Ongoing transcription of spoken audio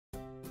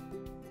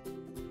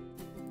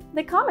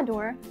The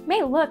Komondor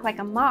may look like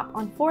a mop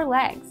on 4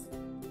 legs,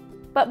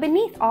 but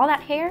beneath all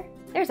that hair,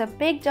 there's a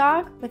big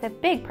dog with a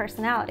big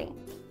personality.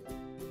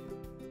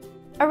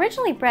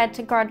 Originally bred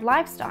to guard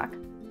livestock,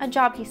 a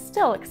job he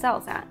still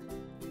excels at,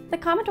 the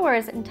Komondor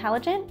is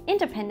intelligent,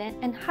 independent,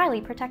 and highly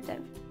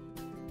protective.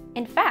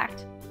 In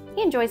fact,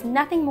 he enjoys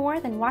nothing more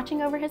than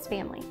watching over his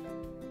family.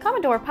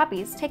 Komondor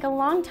puppies take a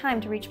long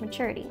time to reach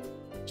maturity,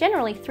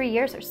 generally 3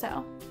 years or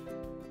so.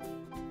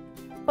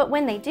 But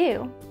when they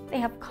do, they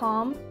have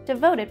calm,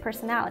 devoted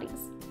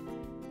personalities.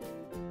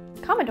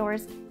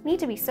 Komondors need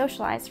to be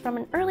socialized from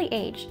an early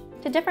age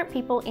to different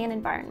people and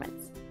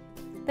environments.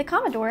 The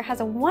Komondor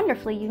has a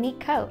wonderfully unique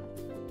coat.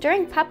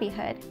 During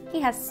puppyhood, he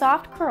has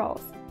soft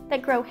curls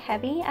that grow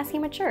heavy as he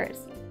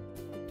matures,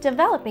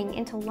 developing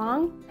into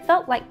long,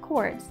 felt-like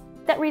cords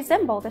that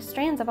resemble the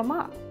strands of a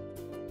mop.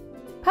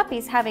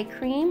 Puppies have a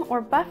cream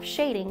or buff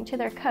shading to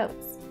their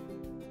coats,